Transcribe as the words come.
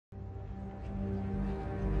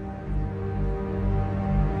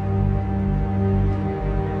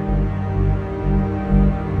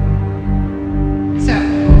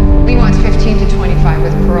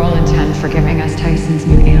Tyson's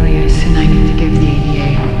new alias, and I need to give the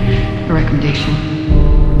ADA a recommendation.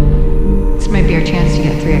 This might be our chance to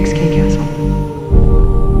get 3XK Castle.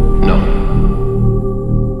 No.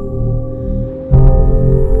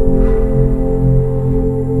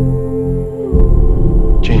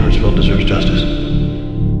 Jane Hertzfeld deserves justice.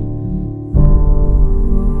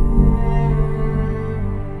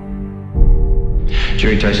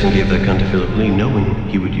 Jerry Tyson gave that gun to Philip Lee knowing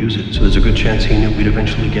he would use it, so there's a good chance he knew we'd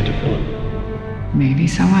eventually get to Philip. Maybe,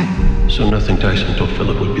 so what? So nothing Tyson told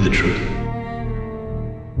Philip would be the truth.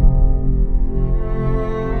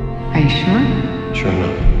 Are you sure? Sure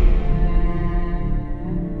enough.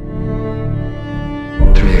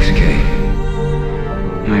 3XK.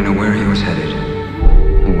 And I know where he was headed,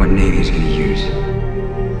 and what name he's gonna use.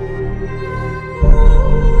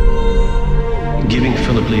 Giving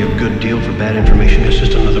Philip Lee a good deal for bad information is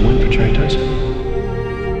just another win for Jerry Tyson.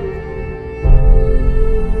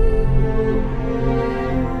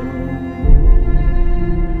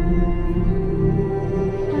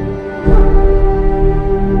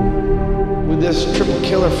 With this triple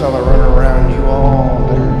killer fella running around, you all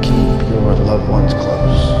better keep your loved ones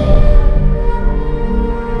close.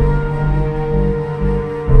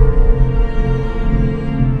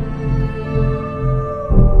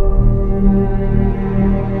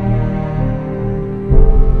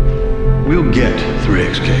 We'll get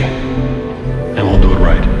 3XK, and we'll do it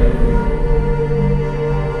right.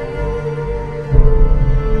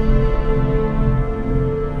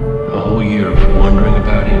 A whole year of wondering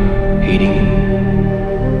about him, hating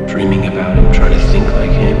him, dreaming about him, trying to think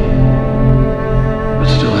like him, but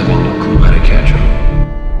still having no clue how to catch him.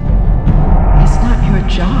 It's not your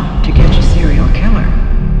job to catch a serial killer.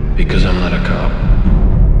 Because I'm not a cop.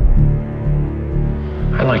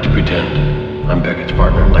 I like to pretend I'm Beckett's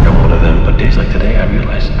partner, like I'm one of them, but days like today I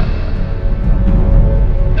realize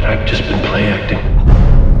that I've just been play acting.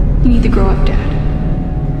 You need to grow up,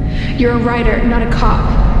 Dad. You're a writer, not a cop.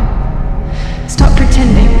 Stop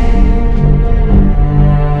pretending.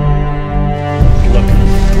 Look.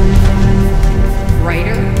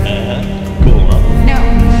 Writer? Cool, huh? No,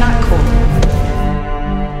 not cool.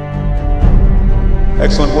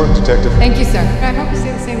 Excellent work, Detective. Thank you, sir. I hope you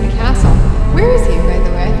say the same to Castle. Where is he, by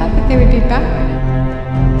the way? I thought that they would be back.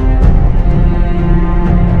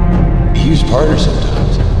 He used partners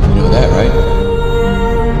sometimes. You know that, right?